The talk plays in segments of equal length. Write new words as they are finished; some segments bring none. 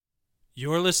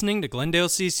You're listening to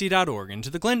GlendaleCC.org and to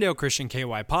the Glendale Christian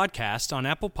KY podcast on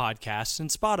Apple Podcasts and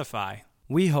Spotify.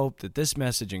 We hope that this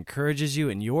message encourages you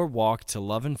in your walk to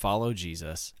love and follow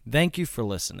Jesus. Thank you for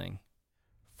listening.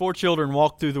 4 children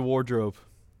walk through the wardrobe.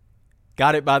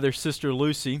 Guided by their sister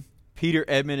Lucy, Peter,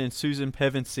 Edmund, and Susan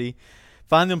Pevensey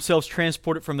find themselves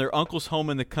transported from their uncle's home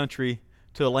in the country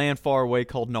to a land far away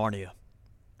called Narnia.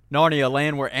 Narnia, a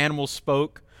land where animals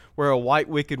spoke, where a white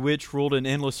wicked witch ruled an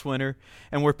endless winter,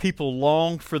 and where people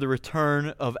longed for the return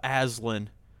of Aslan,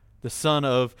 the son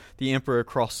of the emperor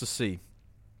across the sea.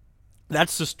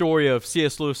 That's the story of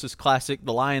C.S. Lewis's classic,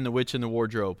 The Lion, the Witch, and the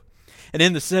Wardrobe. And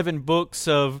in the 7 books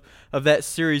of that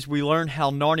series, we learn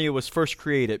how Narnia was first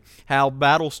created, how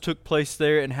battles took place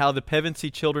there, and how the Pevensey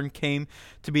children came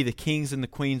to be the kings and the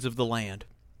queens of the land.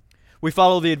 We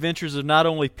follow the adventures of not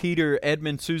only Peter,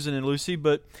 Edmund, Susan, and Lucy,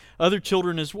 but other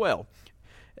children as well.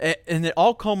 And it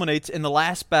all culminates in the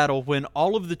last battle when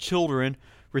all of the children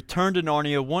return to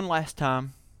Narnia one last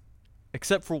time,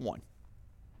 except for one.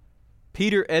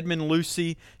 Peter, Edmund,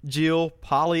 Lucy, Jill,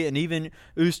 Polly, and even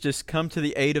Eustace come to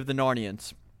the aid of the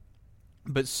Narnians.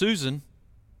 But Susan,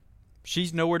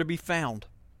 she's nowhere to be found.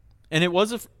 And it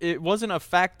wasn't a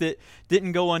fact that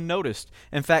didn't go unnoticed.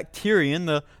 In fact, Tirian,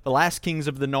 the last kings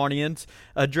of the Narnians,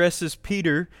 addresses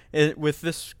Peter with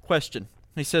this question.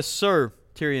 He says, "Sir,"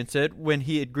 Tirian said, when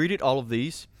he had greeted all of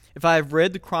these, "if I have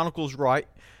read the chronicles right,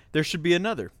 there should be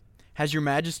another. Has your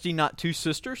majesty not 2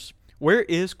 sisters? Where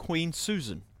is Queen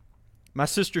Susan?" "My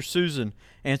sister Susan,"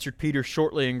 answered Peter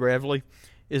shortly and gravely,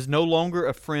 "is no longer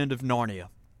a friend of Narnia."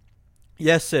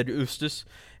 "Yes," said Eustace,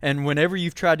 "and whenever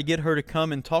you've tried to get her to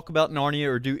come and talk about Narnia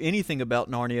or do anything about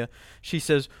Narnia, she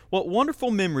says, 'What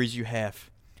wonderful memories you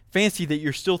have. Fancy that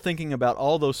you're still thinking about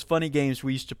all those funny games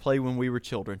we used to play when we were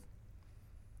children.'"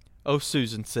 "Oh,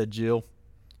 Susan," said Jill.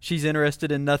 "She's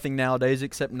interested in nothing nowadays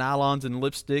except nylons and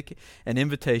lipstick and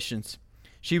invitations.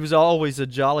 She was always a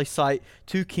jolly sight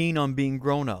too keen on being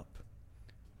grown up."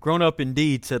 "Grown up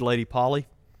indeed," said Lady Polly.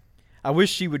 "I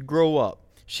wish she would grow up.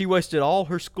 She wasted all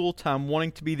her school time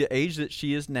wanting to be the age that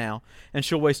she is now, and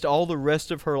she'll waste all the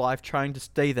rest of her life trying to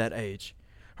stay that age.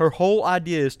 Her whole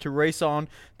idea is to race on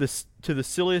to the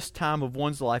silliest time of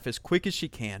one's life as quick as she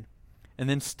can, and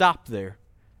then stop there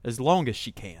as long as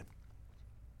she can."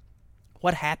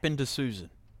 What happened to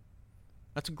Susan?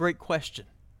 That's a great question.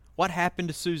 What happened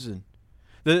to Susan?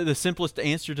 The simplest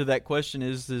answer to that question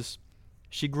is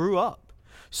she grew up.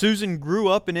 Susan grew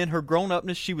up, and in her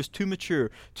grown-upness, she was too mature,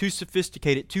 too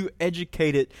sophisticated, too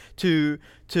educated to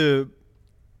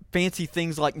fancy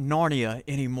things like Narnia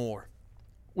anymore.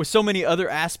 With so many other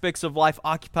aspects of life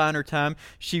occupying her time,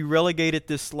 she relegated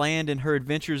this land and her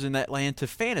adventures in that land to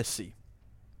fantasy,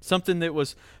 something that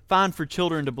was fine for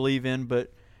children to believe in,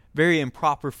 but very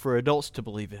improper for adults to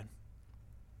believe in.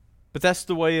 But that's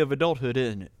the way of adulthood,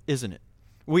 isn't it?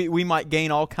 We might gain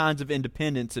all kinds of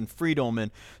independence and freedom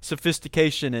and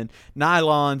sophistication and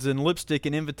nylons and lipstick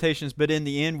and invitations, but in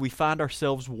the end we find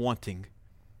ourselves wanting.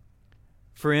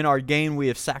 For in our gain we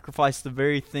have sacrificed the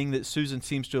very thing that Susan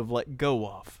seems to have let go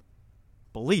of.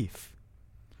 Belief.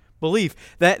 Belief.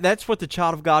 That's what the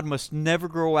child of God must never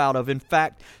grow out of. In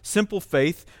fact, simple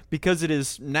faith, because it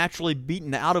is naturally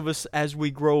beaten out of us as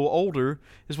we grow older,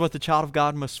 is what the child of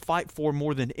God must fight for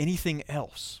more than anything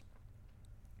else.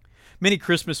 Many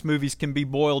Christmas movies can be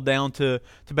boiled down to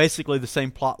basically the same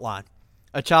plot line.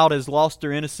 A child has lost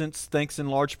their innocence thanks in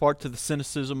large part to the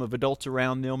cynicism of adults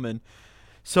around them, and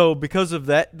so because of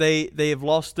that, they have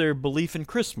lost their belief in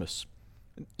Christmas.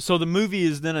 So the movie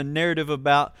is then a narrative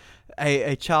about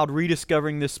a child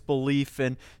rediscovering this belief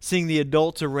and seeing the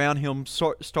adults around him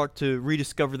start to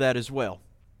rediscover that as well.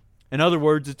 In other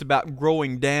words, it's about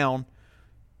growing down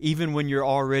even when you're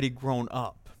already grown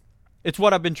up. It's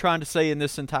what I've been trying to say in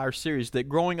this entire series, that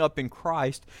growing up in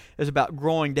Christ is about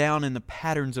growing down in the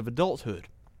patterns of adulthood.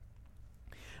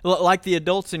 Like the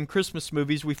adults in Christmas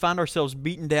movies, we find ourselves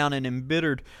beaten down and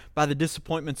embittered by the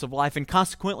disappointments of life, and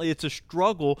consequently it's a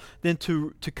struggle then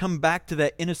to come back to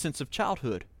that innocence of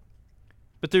childhood.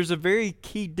 But there's a very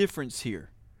key difference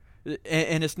here,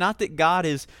 and it's not that God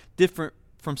is different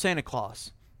from Santa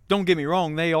Claus. Don't get me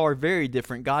wrong, they are very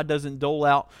different. God doesn't dole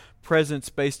out presents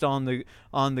based on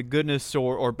the goodness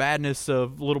or badness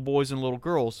of little boys and little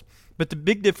girls. But the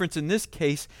big difference in this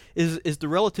case is the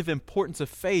relative importance of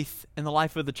faith in the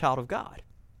life of the child of God.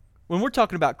 When we're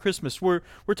talking about Christmas, we're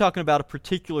talking about a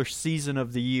particular season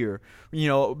of the year.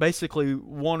 Basically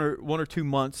one or 2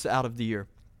 months out of the year.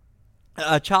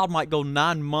 A child might go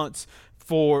 9 months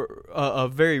for a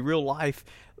very real life,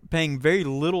 paying very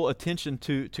little attention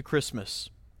to Christmas,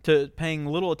 to paying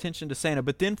little attention to Santa.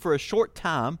 But then for a short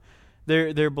time,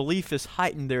 Their belief is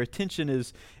heightened. Their attention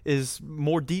is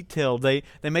more detailed. They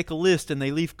make a list and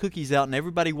they leave cookies out, and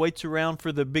everybody waits around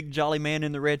for the big jolly man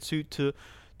in the red suit to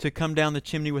come down the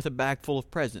chimney with a bag full of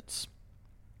presents.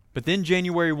 But then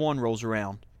January 1 rolls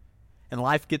around, and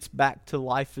life gets back to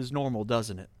life as normal,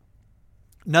 doesn't it?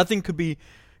 Nothing could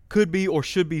be or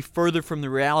should be further from the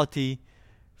reality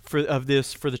of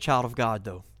this for the child of God,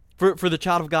 though. For the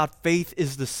child of God, faith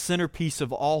is the centerpiece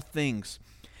of all things.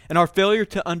 And our failure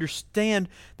to understand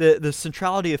the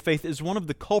centrality of faith is one of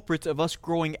the culprits of us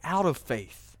growing out of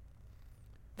faith.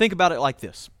 Think about it like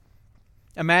this.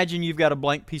 Imagine you've got a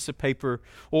blank piece of paper,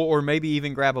 or maybe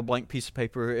even grab a blank piece of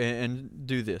paper and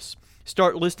do this.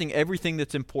 Start listing everything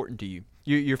that's important to you.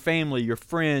 Your family, your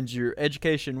friends, your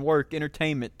education, work,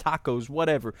 entertainment, tacos,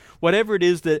 whatever. Whatever it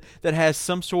is that has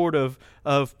some sort of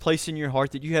place in your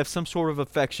heart that you have some sort of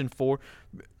affection for,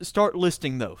 start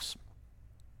listing those.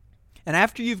 And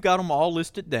after you've got them all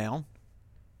listed down,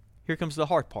 here comes the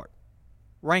hard part.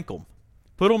 Rank them.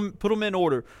 Put them in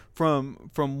order from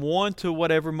one to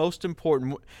whatever most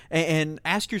important, and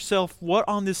ask yourself what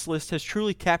on this list has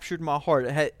truly captured my heart.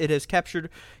 It has captured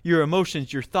your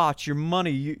emotions, your thoughts, your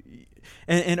money,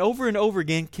 and over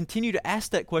again, continue to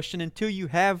ask that question until you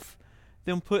have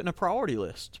them put in a priority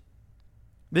list.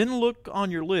 Then look on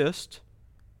your list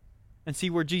and see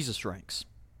where Jesus ranks.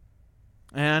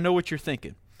 And I know what you're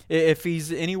thinking. If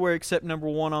he's anywhere except number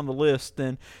one on the list,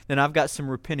 then I've got some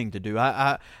repenting to do.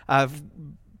 I've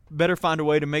better find a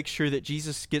way to make sure that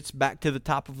Jesus gets back to the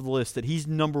top of the list, that he's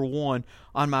number one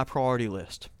on my priority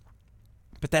list.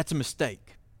 But that's a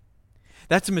mistake.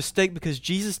 That's a mistake because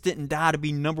Jesus didn't die to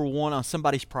be number one on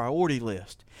somebody's priority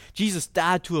list. Jesus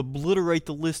died to obliterate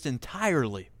the list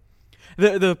entirely.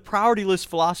 The priority list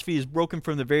philosophy is broken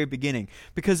from the very beginning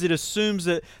because it assumes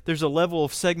that there's a level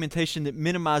of segmentation that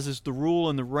minimizes the rule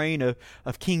and the reign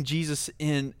of King Jesus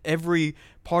in every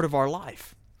part of our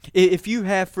life. If you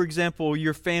have, for example,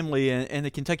 your family and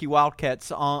the Kentucky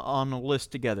Wildcats on a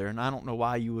list together, and I don't know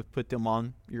why you would put them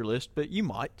on your list, but you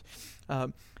might,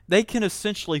 they can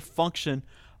essentially function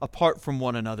apart from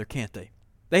one another, can't they?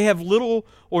 They have little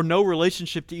or no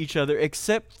relationship to each other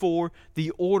except for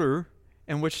the order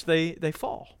in which they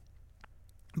fall.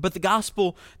 But the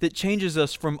gospel that changes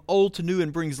us from old to new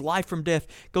and brings life from death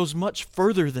goes much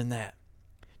further than that.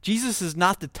 Jesus is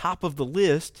not the top of the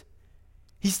list.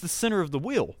 He's the center of the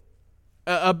wheel.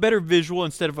 A better visual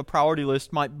instead of a priority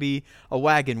list might be a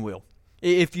wagon wheel.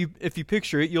 If you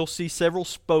picture it, you'll see several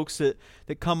spokes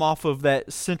that come off of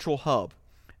that central hub.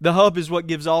 The hub is what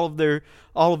gives all of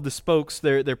the spokes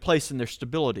their place and their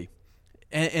stability.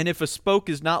 And if a spoke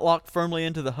is not locked firmly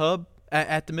into the hub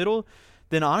at the middle,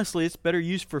 then honestly it's better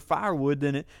used for firewood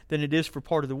than it is for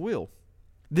part of the wheel.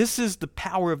 This is the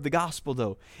power of the gospel,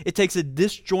 though. It takes a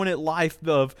disjointed life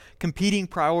of competing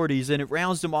priorities and it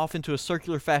rounds them off into a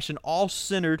circular fashion, all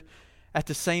centered at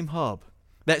the same hub.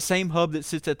 That same hub that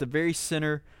sits at the very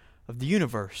center of the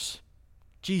universe,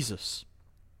 Jesus.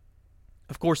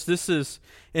 Of course, this is,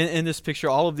 in this picture,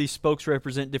 all of these spokes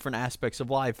represent different aspects of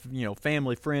life. You know,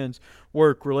 family, friends,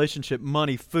 work, relationship,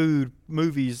 money, food,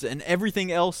 movies, and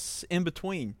everything else in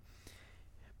between.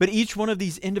 But each one of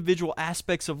these individual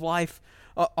aspects of life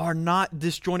are not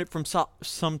disjointed from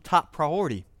some top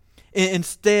priority.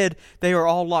 Instead, they are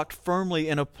all locked firmly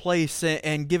in a place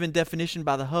and given definition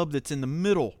by the hub that's in the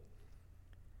middle.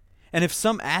 And if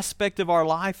some aspect of our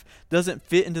life doesn't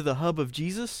fit into the hub of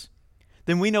Jesus,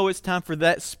 then we know it's time for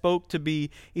that spoke to be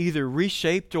either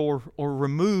reshaped or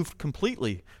removed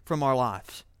completely from our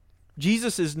lives.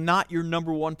 Jesus is not your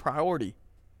number one priority.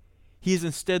 He is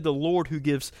instead the Lord who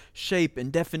gives shape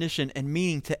and definition and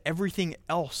meaning to everything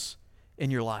else in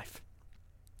your life.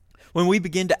 When we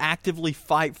begin to actively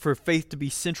fight for faith to be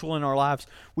central in our lives,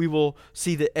 we will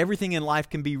see that everything in life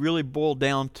can be really boiled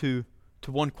down to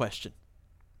one question.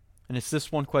 And it's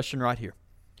this one question right here.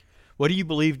 What do you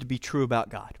believe to be true about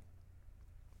God?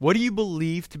 What do you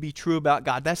believe to be true about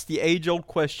God? That's the age-old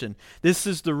question. This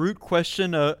is the root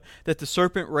question that the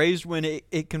serpent raised when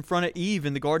it confronted Eve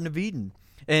in the Garden of Eden.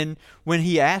 And when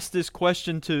he asked this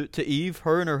question to Eve,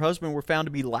 her and her husband were found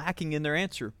to be lacking in their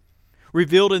answer.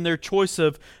 Revealed in their choice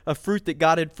of a fruit that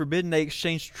God had forbidden, they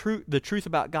exchanged the truth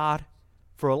about God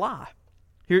for a lie.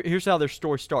 Here's how their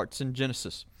story starts in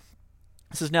Genesis.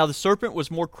 It says, "Now the serpent was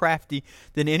more crafty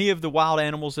than any of the wild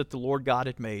animals that the Lord God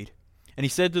had made. And he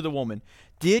said to the woman,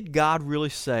 'Did God really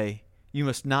say you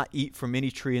must not eat from any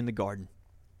tree in the garden?'"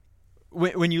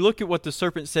 When you look at what the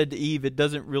serpent said to Eve, it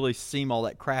doesn't really seem all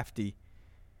that crafty.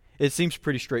 It seems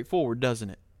pretty straightforward, doesn't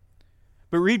it?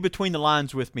 But read between the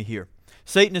lines with me here.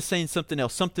 Satan is saying something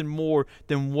else, something more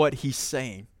than what he's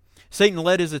saying. Satan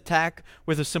led his attack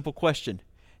with a simple question.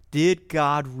 Did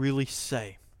God really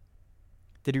say?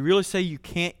 Did he really say you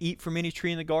can't eat from any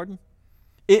tree in the garden?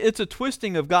 It's a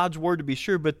twisting of God's word, to be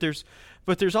sure, but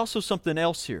there's also something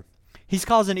else here. He's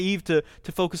causing Eve to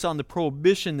focus on the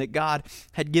prohibition that God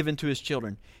had given to his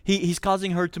children. He's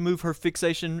causing her to move her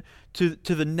fixation to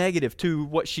the negative, to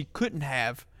what she couldn't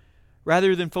have,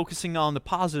 rather than focusing on the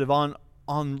positive, on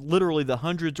literally the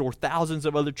hundreds or thousands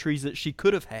of other trees that she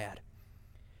could have had.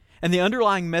 And the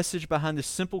underlying message behind this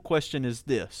simple question is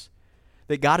this: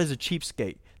 that God is a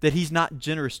cheapskate, that he's not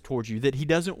generous towards you, that he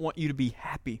doesn't want you to be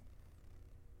happy.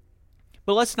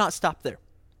 But let's not stop there.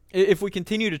 If we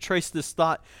continue to trace this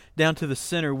thought down to the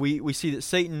center, we see that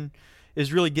Satan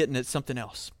is really getting at something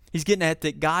else. He's getting at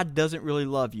that God doesn't really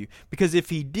love you. Because if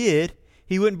he did,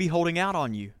 he wouldn't be holding out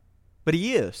on you. But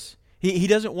he is. He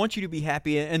doesn't want you to be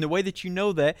happy. And the way that you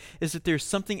know that is that there's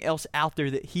something else out there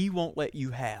that he won't let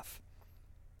you have.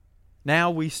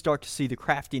 Now we start to see the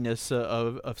craftiness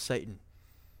of Satan.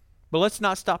 But let's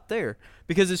not stop there,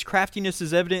 because his craftiness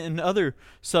is evident in other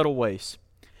subtle ways.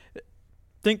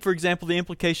 Think, for example, the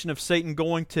implication of Satan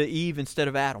going to Eve instead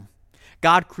of Adam.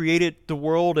 God created the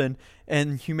world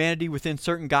and humanity within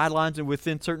certain guidelines and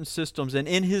within certain systems. And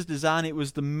in his design, it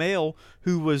was the male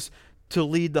who was to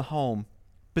lead the home.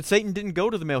 But Satan didn't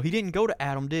go to the male. He didn't go to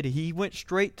Adam, did he? He went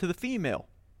straight to the female.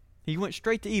 He went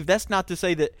straight to Eve. That's not to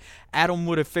say that Adam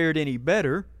would have fared any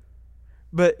better,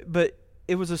 but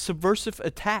it was a subversive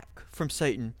attack from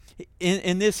Satan.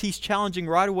 In this, he's challenging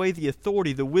right away the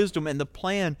authority, the wisdom, and the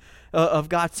plan of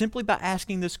God simply by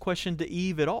asking this question to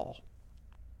Eve at all.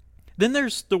 Then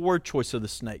there's the word choice of the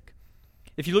snake.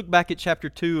 If you look back at chapter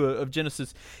 2 of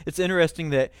Genesis, it's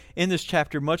interesting that in this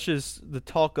chapter, much is the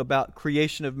talk about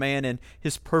creation of man and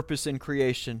his purpose in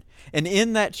creation. And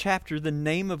in that chapter, the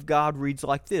name of God reads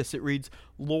like this. It reads,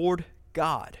 Lord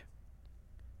God.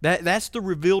 That's the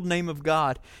revealed name of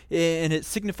God, and it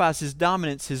signifies his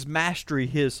dominance, his mastery,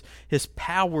 his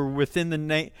power within the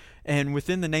name and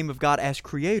within the name of God as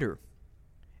creator.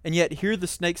 And yet here the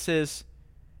snake says,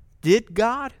 did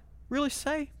God really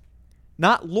say?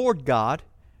 Not Lord God,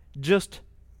 just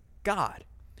God.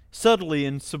 Subtly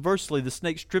and subversively, the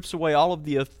snake strips away all of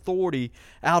the authority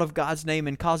out of God's name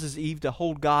and causes Eve to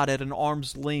hold God at an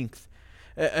arm's length,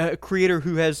 a creator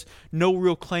who has no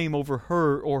real claim over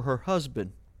her or her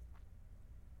husband.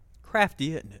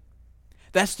 Crafty, isn't it?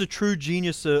 That's the true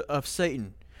genius of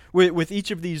Satan. With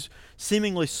each of these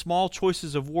seemingly small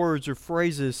choices of words or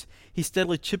phrases, he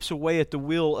steadily chips away at the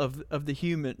will of the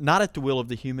human, not at the will of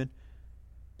the human,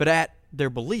 but at their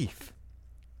belief.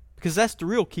 Because that's the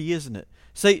real key, isn't it?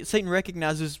 Satan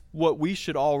recognizes what we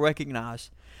should all recognize,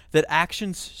 that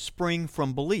actions spring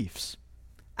from beliefs.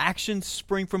 Actions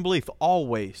spring from belief,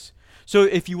 always. So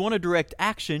if you want to direct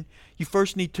action, you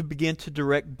first need to begin to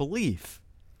direct belief.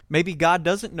 Maybe God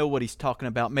doesn't know what he's talking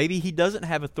about. Maybe he doesn't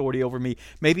have authority over me.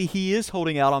 Maybe he is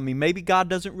holding out on me. Maybe God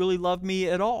doesn't really love me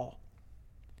at all.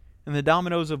 And the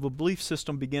dominoes of a belief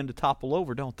system begin to topple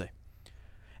over, don't they?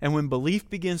 And when belief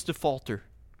begins to falter,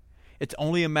 it's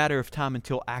only a matter of time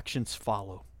until actions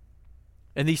follow.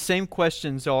 And these same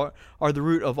questions are the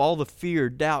root of all the fear,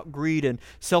 doubt, greed, and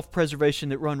self-preservation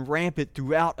that run rampant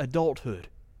throughout adulthood.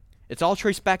 It's all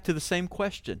traced back to the same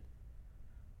question.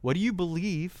 What do you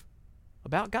believe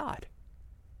about God?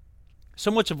 So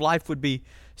much of life would be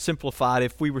simplified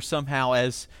if we were somehow,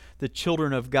 as the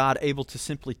children of God, able to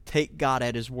simply take God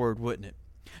at his word, wouldn't it?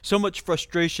 So much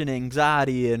frustration,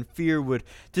 anxiety, and fear would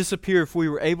disappear if we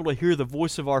were able to hear the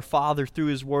voice of our Father through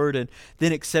his word and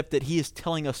then accept that he is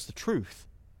telling us the truth.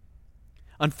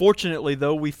 Unfortunately,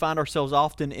 though, we find ourselves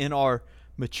often in our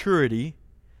maturity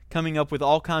coming up with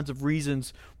all kinds of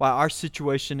reasons why our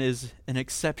situation is an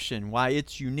exception, why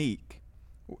it's unique.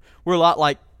 We're a lot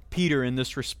like Peter in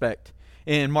this respect.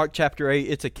 In Mark chapter 8,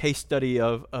 it's a case study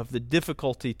of the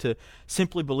difficulty to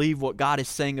simply believe what God is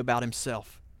saying about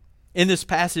himself. In this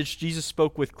passage, Jesus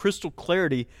spoke with crystal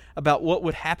clarity about what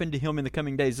would happen to him in the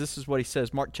coming days. This is what he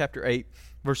says, Mark chapter 8,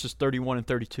 verses 31 and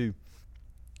 32.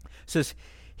 It says,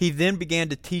 he then began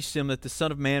to teach them that the Son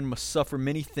of Man must suffer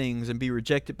many things and be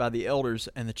rejected by the elders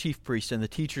and the chief priests and the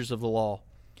teachers of the law,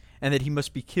 and that he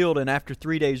must be killed and after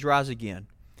 3 days rise again.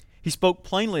 He spoke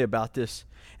plainly about this,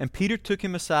 and Peter took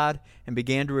him aside and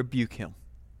began to rebuke him.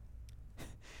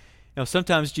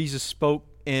 Sometimes Jesus spoke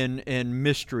in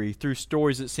mystery through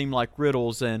stories that seemed like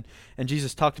riddles, and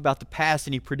Jesus talked about the past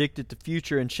and he predicted the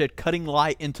future and shed cutting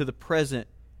light into the present.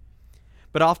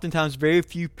 But oftentimes very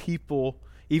few people,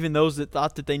 even those that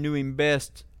thought that they knew him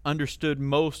best, understood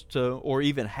most or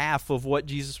even half of what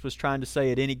Jesus was trying to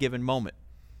say at any given moment.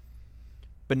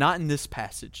 But not in this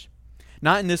passage.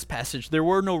 Not in this passage. There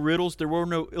were no riddles, there were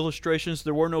no illustrations,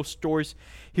 there were no stories.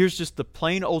 Here's just the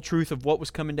plain old truth of what was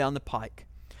coming down the pike.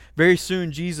 Very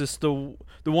soon, Jesus, the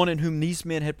one in whom these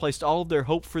men had placed all of their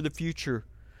hope for the future,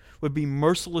 would be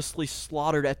mercilessly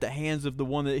slaughtered at the hands of the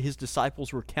one that his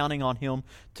disciples were counting on him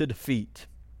to defeat.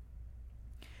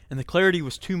 And the clarity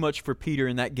was too much for Peter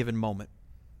in that given moment.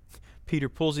 Peter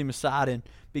pulls him aside and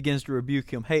begins to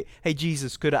rebuke him. Hey,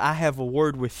 Jesus, could I have a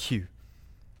word with you?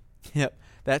 Yep,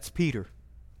 that's Peter.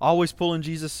 Always pulling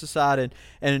Jesus aside.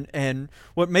 And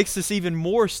what makes this even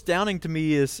more astounding to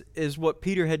me is what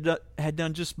Peter had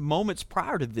done just moments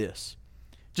prior to this.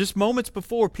 Just moments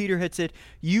before, Peter had said,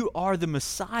 "You are the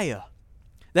Messiah."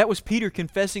 That was Peter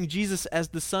confessing Jesus as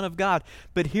the Son of God.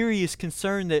 But here he is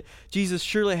concerned that Jesus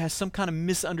surely has some kind of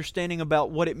misunderstanding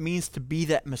about what it means to be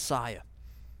that Messiah.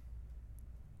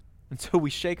 And so we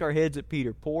shake our heads at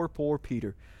Peter, poor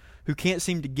Peter, who can't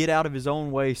seem to get out of his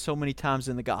own way so many times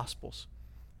in the Gospels.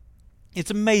 It's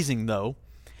amazing, though,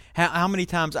 how many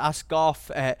times I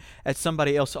scoff at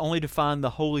somebody else only to find the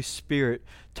Holy Spirit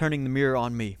turning the mirror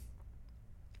on me.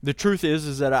 The truth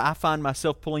is that I find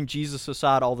myself pulling Jesus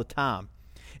aside all the time.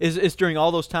 It's during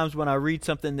all those times when I read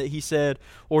something that he said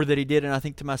or that he did, and I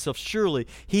think to myself, surely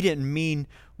he didn't mean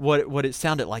what it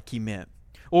sounded like he meant.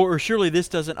 Or surely this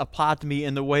doesn't apply to me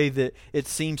in the way that it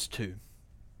seems to.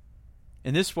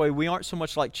 In this way, we aren't so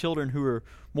much like children who are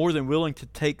more than willing to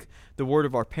take the word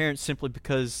of our parents simply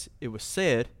because it was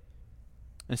said.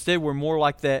 Instead, we're more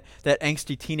like that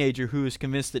angsty teenager who is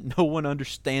convinced that no one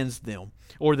understands them,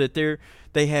 or that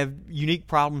they have unique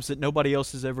problems that nobody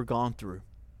else has ever gone through.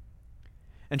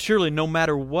 And surely, no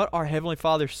matter what our Heavenly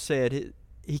Father said,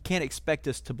 He can't expect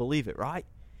us to believe it, right?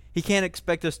 He can't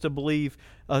expect us to believe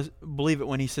it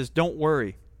when He says, "Don't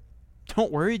worry."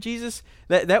 Don't worry, Jesus?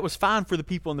 That was fine for the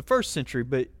people in the first century,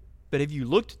 but have you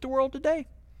looked at the world today?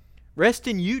 Rest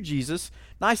in you, Jesus.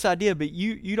 Nice idea, but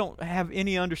you don't have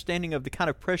any understanding of the kind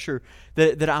of pressure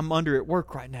that I'm under at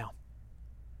work right now.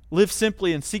 Live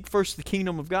simply and seek first the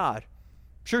kingdom of God.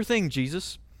 Sure thing,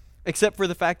 Jesus. Except for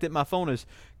the fact that my phone is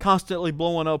constantly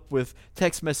blowing up with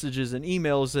text messages and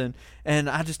emails, and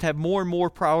I just have more and more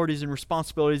priorities and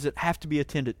responsibilities that have to be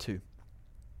attended to.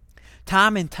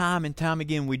 Time and time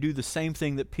again, we do the same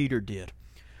thing that Peter did.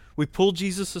 We pull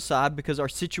Jesus aside because our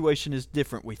situation is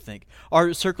different, we think.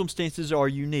 Our circumstances are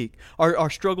unique. Our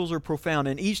struggles are profound.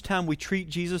 And each time we treat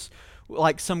Jesus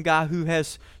like some guy who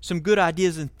has some good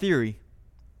ideas in theory,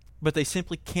 but they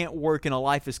simply can't work in a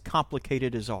life as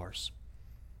complicated as ours.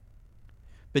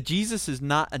 But Jesus is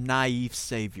not a naive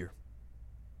Savior.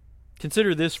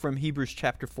 Consider this from Hebrews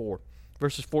chapter 4.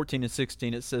 Verses 14 and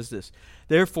 16, it says this: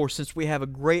 "Therefore, since we have a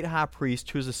great high priest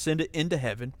who has ascended into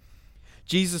heaven,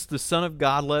 Jesus the Son of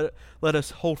God, let us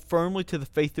hold firmly to the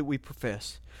faith that we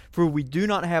profess. For we do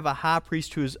not have a high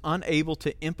priest who is unable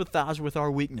to empathize with our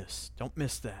weakness." Don't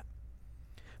miss that.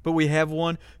 "But we have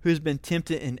one who has been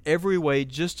tempted in every way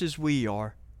just as we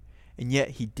are, and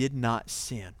yet he did not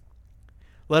sin.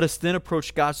 Let us then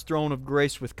approach God's throne of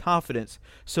grace with confidence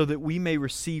so that we may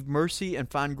receive mercy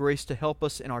and find grace to help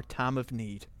us in our time of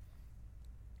need."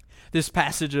 This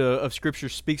passage of Scripture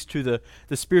speaks to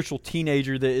the spiritual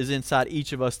teenager that is inside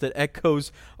each of us that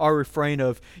echoes our refrain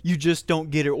of, "You just don't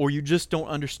get it," or "You just don't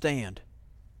understand."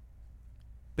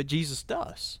 But Jesus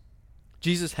does.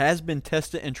 Jesus has been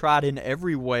tested and tried in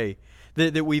every way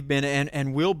that we've been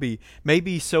and will be.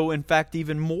 Maybe so, in fact,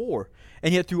 even more.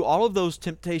 And yet through all of those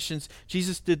temptations,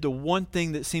 Jesus did the one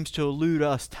thing that seems to elude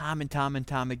us time and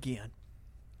time again.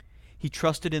 He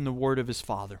trusted in the word of his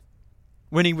Father.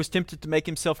 When he was tempted to make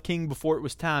himself king before it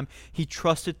was time, he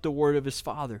trusted the word of his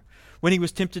Father. When he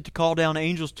was tempted to call down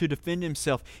angels to defend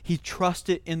himself, he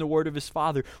trusted in the word of his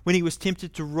Father. When he was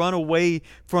tempted to run away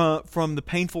from the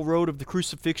painful road of the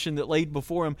crucifixion that laid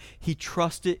before him, he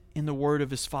trusted in the word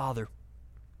of his Father.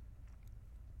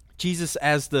 Jesus,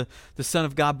 as the Son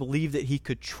of God, believed that he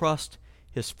could trust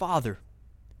his Father.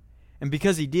 And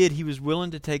because he did, he was willing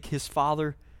to take his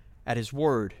Father at his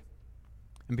word.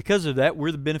 And because of that,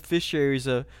 we're the beneficiaries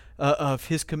of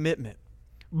his commitment.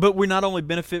 But we not only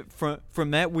benefit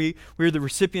from that, we're the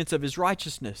recipients of his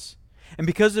righteousness. And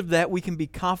because of that, we can be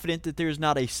confident that there is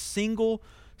not a single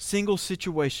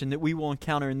situation that we will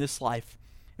encounter in this life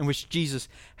in which Jesus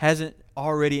hasn't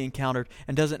already encountered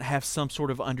and doesn't have some sort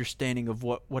of understanding of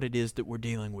what it is that we're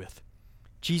dealing with.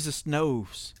 Jesus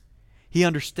knows. He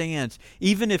understands.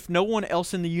 Even if no one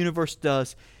else in the universe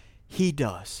does, he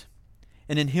does.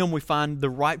 And in him we find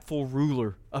the rightful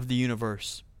ruler of the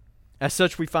universe. As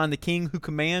such, we find the king who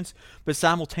commands, but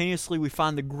simultaneously we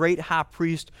find the great high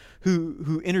priest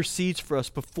who intercedes for us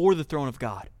before the throne of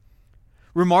God.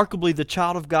 Remarkably, the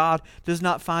child of God does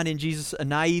not find in Jesus a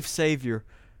naive Savior,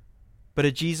 but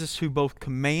a Jesus who both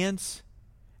commands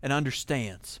and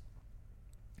understands.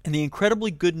 And the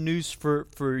incredibly good news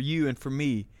for you and for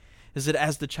me is that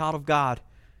as the child of God,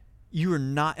 you are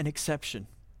not an exception.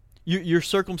 Your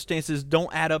circumstances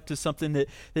don't add up to something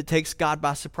that takes God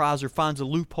by surprise or finds a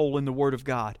loophole in the Word of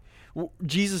God.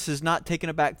 Jesus is not taken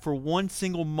aback for one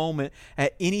single moment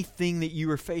at anything that you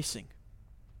are facing.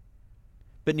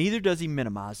 But neither does He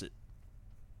minimize it.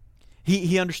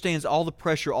 He understands all the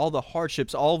pressure, all the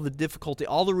hardships, all the difficulty,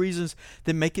 all the reasons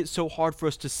that make it so hard for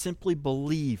us to simply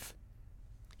believe.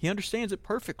 He understands it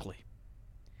perfectly.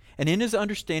 And in His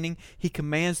understanding, He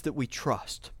commands that we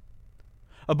trust.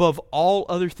 Above all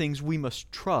other things, we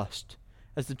must trust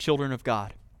as the children of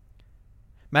God.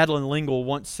 Madeleine L'Engle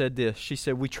once said this. She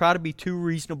said, "We try to be too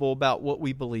reasonable about what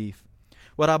we believe.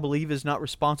 What I believe is not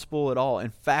responsible at all.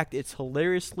 In fact, it's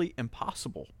hilariously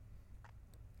impossible."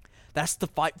 That's the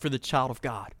fight for the child of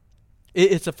God.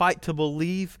 It's a fight to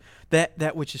believe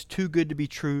that which is too good to be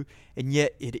true, and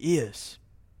yet it is.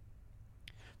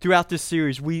 Throughout this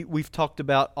series, we've talked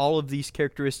about all of these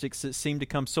characteristics that seem to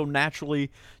come so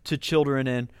naturally to children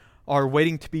and are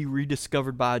waiting to be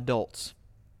rediscovered by adults.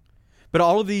 But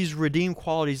all of these redeemed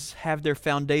qualities have their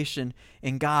foundation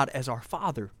in God as our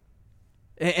Father.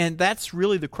 And that's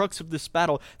really the crux of this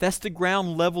battle. That's the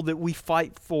ground level that we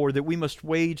fight for, that we must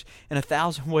wage in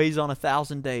 1,000 ways on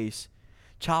 1,000 days.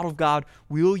 Child of God,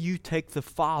 will you take the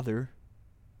Father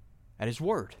at His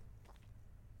word?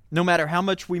 No matter how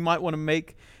much we might want to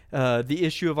make the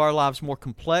issue of our lives more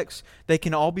complex, they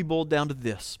can all be boiled down to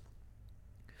this.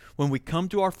 When we come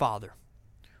to our Father,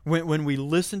 when we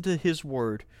listen to His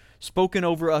word, spoken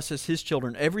over us as His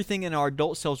children, everything in our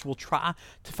adult selves will try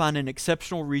to find an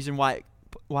exceptional reason why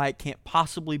it can't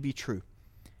possibly be true.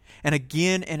 And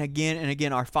again and again and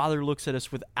again, our Father looks at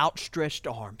us with outstretched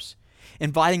arms,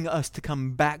 inviting us to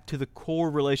come back to the core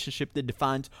relationship that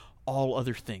defines all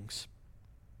other things.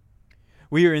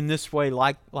 We are in this way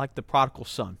like the prodigal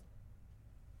son.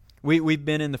 We've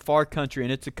been in the far country,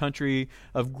 and it's a country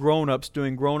of grown-ups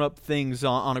doing grown-up things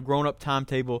on a grown-up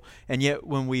timetable, and yet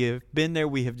when we have been there,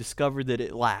 we have discovered that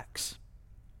it lacks.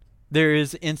 There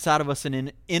is inside of us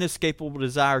an inescapable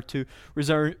desire to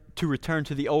return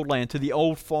to the old land, to the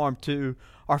old farm, to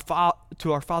our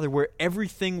Father, where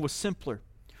everything was simpler,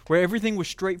 where everything was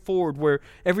straightforward, where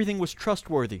everything was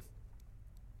trustworthy.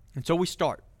 And so we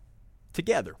start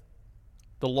together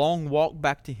the long walk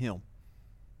back to Him.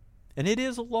 And it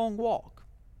is a long walk.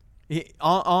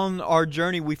 On our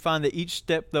journey, we find that each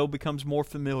step, though, becomes more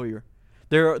familiar.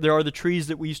 There are the trees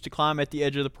that we used to climb at the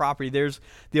edge of the property. There's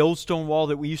the old stone wall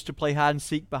that we used to play hide and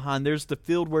seek behind. There's the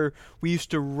field where we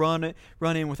used to run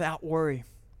in without worry.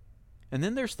 And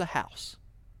then there's the house.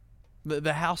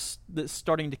 The house that's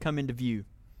starting to come into view.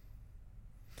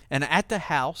 And at the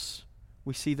house,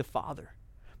 we see the Father.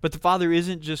 But the Father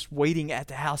isn't just waiting at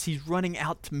the house. He's running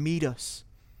out to meet us.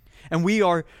 And we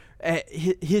are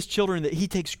His children that He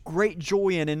takes great joy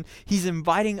in, and He's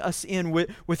inviting us in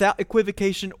without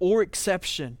equivocation or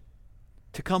exception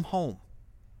to come home,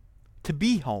 to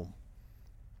be home.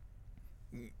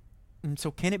 And so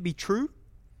can it be true?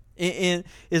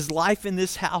 Is life in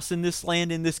this house, in this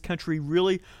land, in this country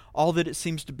really all that it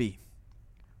seems to be?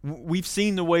 We've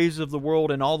seen the ways of the world,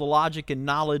 and all the logic and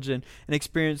knowledge and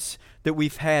experience that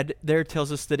we've had there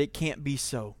tells us that it can't be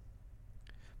so.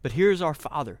 But here's our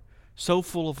Father, so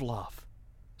full of love,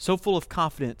 so full of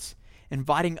confidence,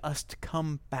 inviting us to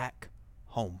come back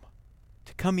home,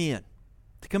 to come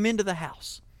into the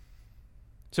house.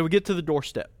 So we get to the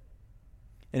doorstep,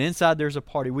 and inside there's a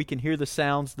party. We can hear the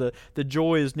sounds. The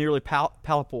joy is nearly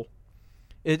palpable.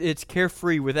 It's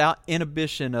carefree, without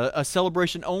inhibition, a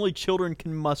celebration only children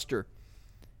can muster.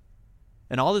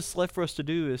 And all that's left for us to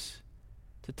do is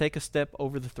to take a step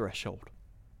over the threshold,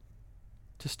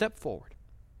 to step forward.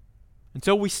 And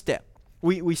so we step.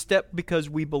 We step because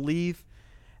we believe,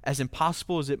 as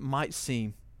impossible as it might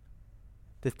seem,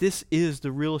 that this is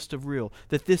the realest of real,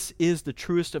 that this is the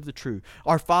truest of the true.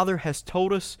 Our Father has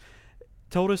told us,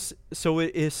 so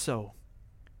it is so.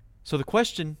 So the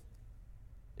question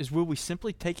is, will we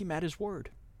simply take Him at His word?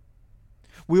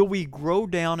 Will we grow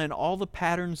down in all the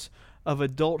patterns of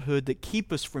adulthood that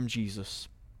keep us from Jesus,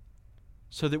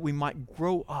 so that we might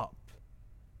grow up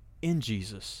in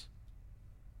Jesus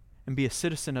and be a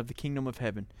citizen of the kingdom of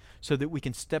heaven, so that we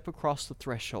can step across the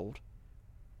threshold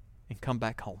and come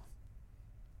back home?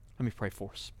 Let me pray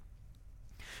for us.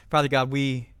 Father God,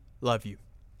 we love You.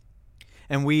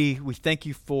 And we thank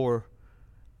You for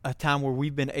a time where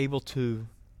we've been able to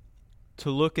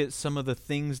look at some of the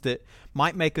things that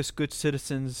might make us good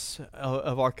citizens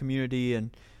of our community,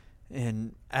 and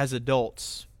and as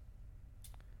adults.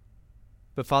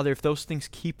 But Father, if those things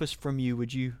keep us from you,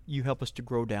 would you help us to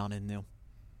grow down in them?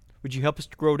 Would you help us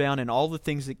to grow down in all the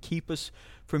things that keep us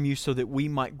from you so that we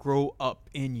might grow up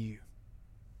in you?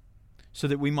 So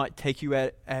that we might take you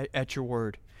at your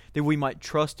word. That we might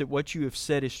trust that what you have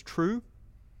said is true.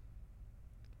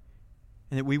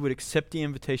 And that we would accept the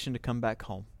invitation to come back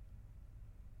home.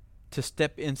 To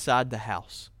step inside the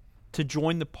house. To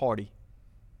join the party.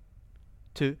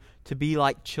 To be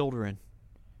like children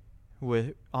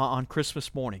on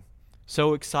Christmas morning.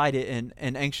 So excited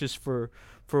and anxious for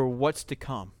what's to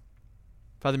come.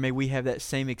 Father, may we have that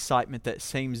same excitement, that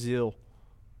same zeal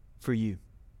for you.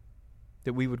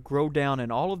 That we would grow down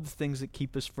in all of the things that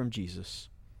keep us from Jesus,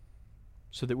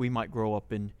 so that we might grow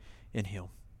up in Him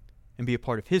and be a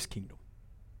part of His kingdom.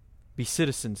 Be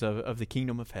citizens of the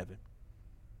kingdom of heaven.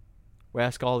 We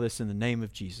ask all this in the name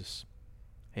of Jesus.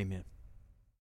 Amen.